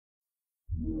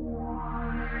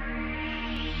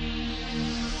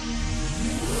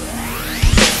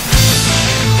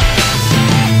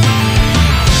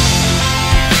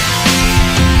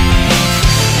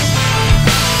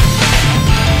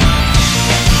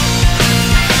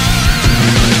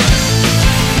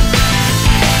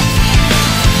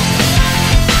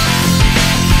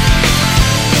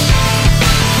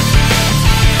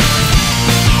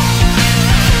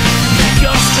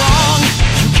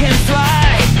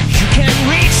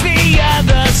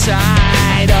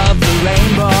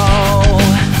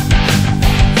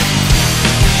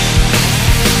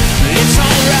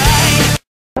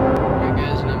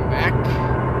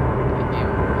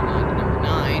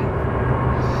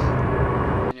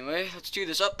Let's do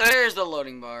this. Up there's the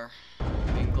loading bar.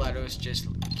 I'm glad it was just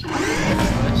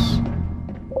us.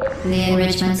 The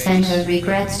Enrichment Center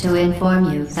regrets to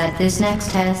inform you that this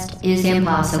next test is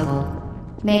impossible.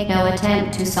 Make no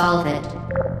attempt to solve it.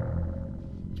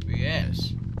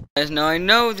 Yes. Guys, now I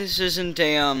know this isn't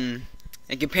a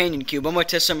companion cube. I'm gonna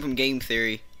test something from game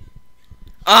theory.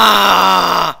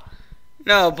 Ah!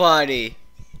 Nobody.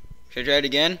 Should I try it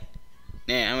again?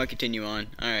 Nah, I'm gonna continue on.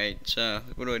 Alright, so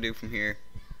what do I do from here?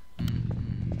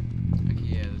 Okay,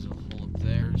 yeah, there's a hole up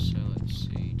there, so let's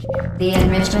see. The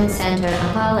Enrichment Center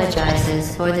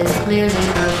apologizes for this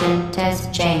clearly broken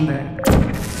test chamber.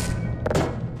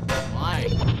 Lie.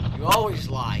 You always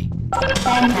lie.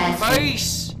 Fantastic.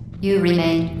 Face! You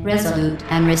remain resolute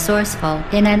and resourceful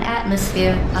in an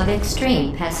atmosphere of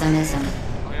extreme pessimism.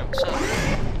 Oh yeah, what's up?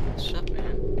 What's up,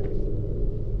 man?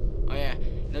 Oh yeah,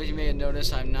 those you may have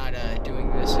noticed I'm not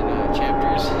doing this in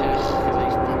chapters because I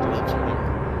fucked it up so hard.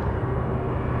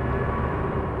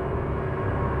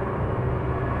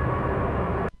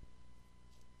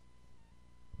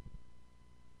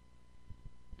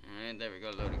 Alright, there we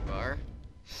go, loading bar.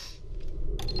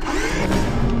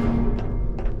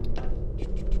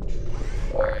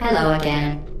 Hello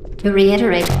again. To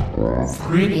reiterate,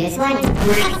 previous one.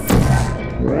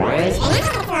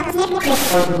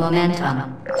 Or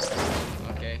momentum.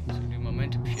 Okay, so do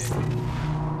momentum shit.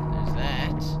 There's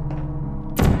that.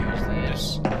 Here's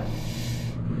this.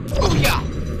 Oh yeah!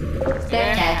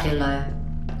 Spectacular.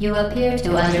 You appear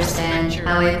to understand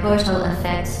how a portal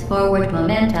affects forward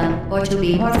momentum, or to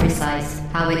be more precise,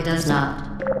 how it does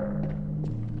not.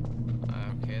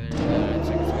 Okay, there's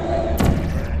that. It's like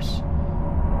reverse.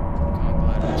 I'm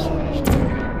glad I just finished it.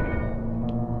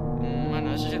 I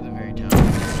know, this is at the very top.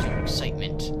 There's some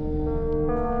excitement.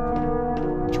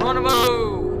 Geronimo!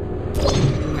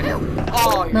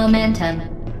 Oh, you're Momentum,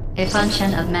 a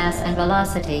function of mass and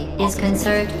velocity, is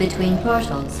conserved between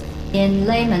portals. In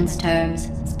layman's terms,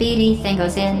 speedy thing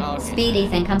goes in, speedy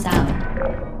thing comes out.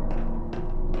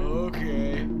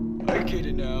 okay, I get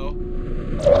it now.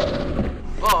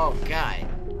 Oh, God.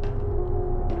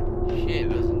 Shit,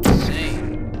 that was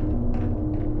insane.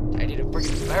 I did a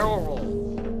freaking barrel roll.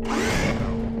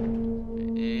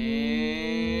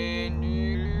 And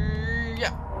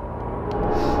yeah.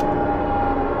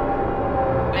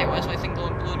 Hey, why is my thing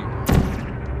glowing blue anymore?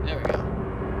 There we go.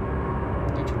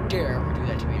 Don't you dare ever do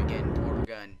that to me again, portal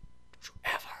gun. Don't you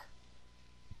ever.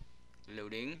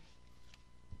 Loading.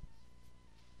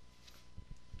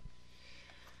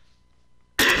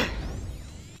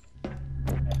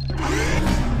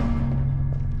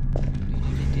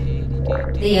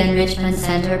 The Enrichment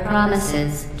Center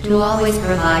promises to always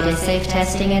provide a safe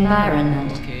testing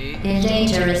environment. In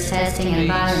dangerous testing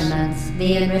environments,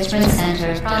 the Enrichment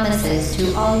Center promises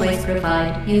to always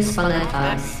provide useful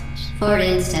advice. For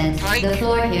instance, the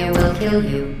floor here will kill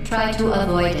you. Try to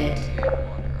avoid it.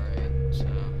 Alright, so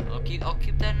I'll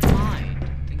keep that in mind.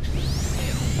 Things will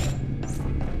fail.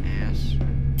 Ass.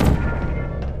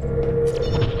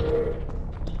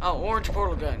 Oh, orange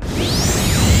portal gun.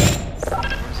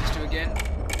 What's this do again?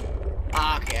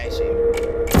 Ah, okay, I see.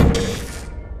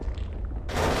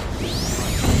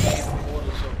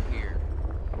 Portal's over here.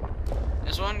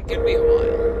 This one could be a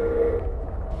while.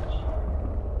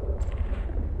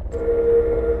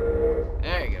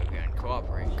 There you go, gun.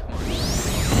 Cooperate. Come on.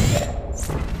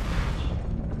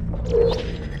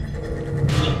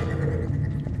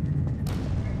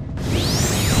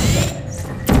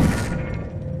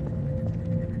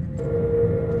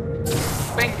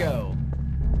 Bingo!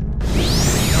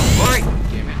 Alright!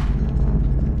 Damn it.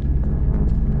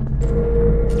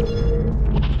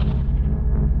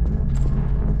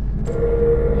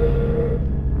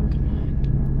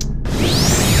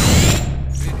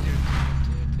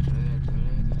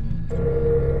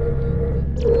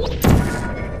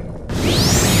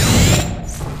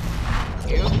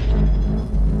 You?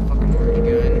 Fucking orange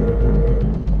gun.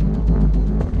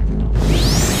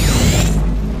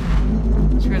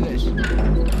 Let's try this.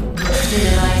 The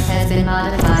device has been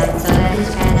modified so that it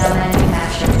can now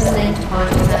manufacture 2 linked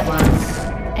portals at once.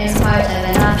 As part of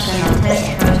an optional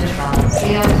test protocol,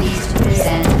 we are pleased to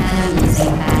present an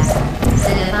amusing fact.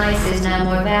 The device is now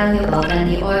more valuable than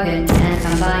the organs and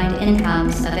combined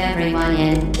incomes of everyone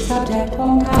in subject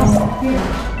hometown village.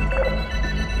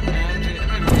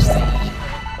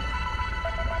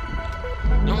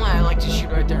 Normally I like to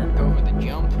shoot right there and go over the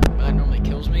jump, but that normally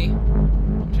kills me.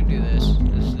 I'm gonna do this.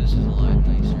 This is a lot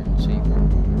nicer and safer.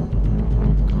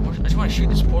 I just want to shoot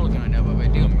this portal gun now, but if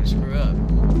I do, I'm gonna screw up.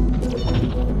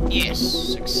 Yes,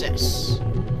 success.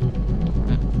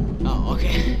 Oh,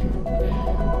 okay.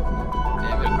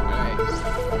 Damn it. Alright.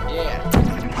 Yeah.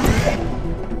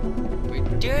 We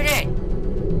did it!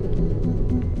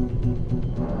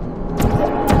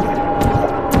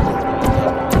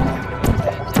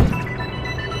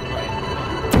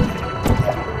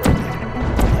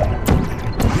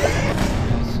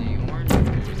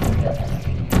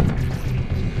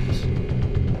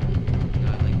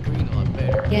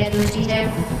 Get boosty there,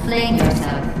 fling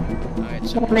yourself. Alright,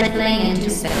 so Fling into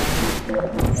space.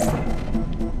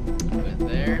 put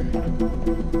there.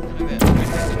 Look at that.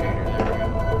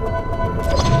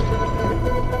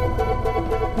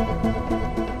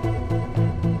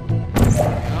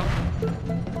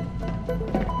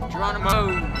 Geronimo!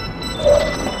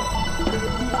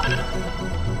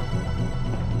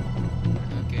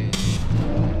 Okay.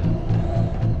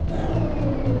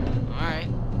 Alright.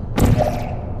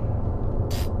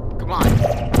 Come on.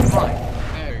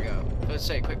 There we go. Let's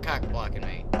say, quit cock blocking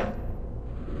me.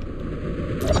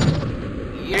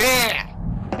 Yeah!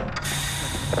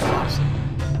 Awesome.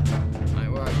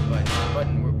 Alright, where are you, button?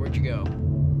 Button, where'd you go?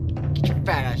 Get your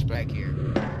fat ass back here.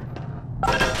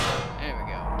 There we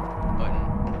go. Button.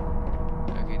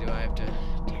 Okay, do I have to...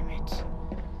 Damn it.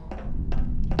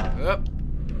 Up.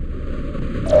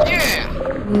 Yeah!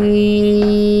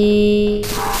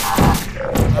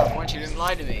 Oh, once you didn't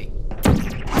lie to me.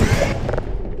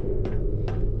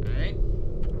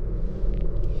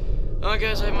 Well,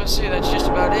 guys, I must say that's just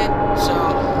about it. So,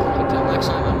 until next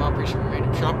time, I'm all pretty sure we made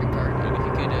a shopping cart. And if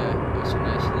you could, so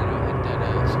nice, hit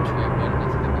that subscribe button. I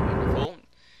think that'd be wonderful.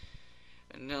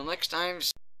 Until next time.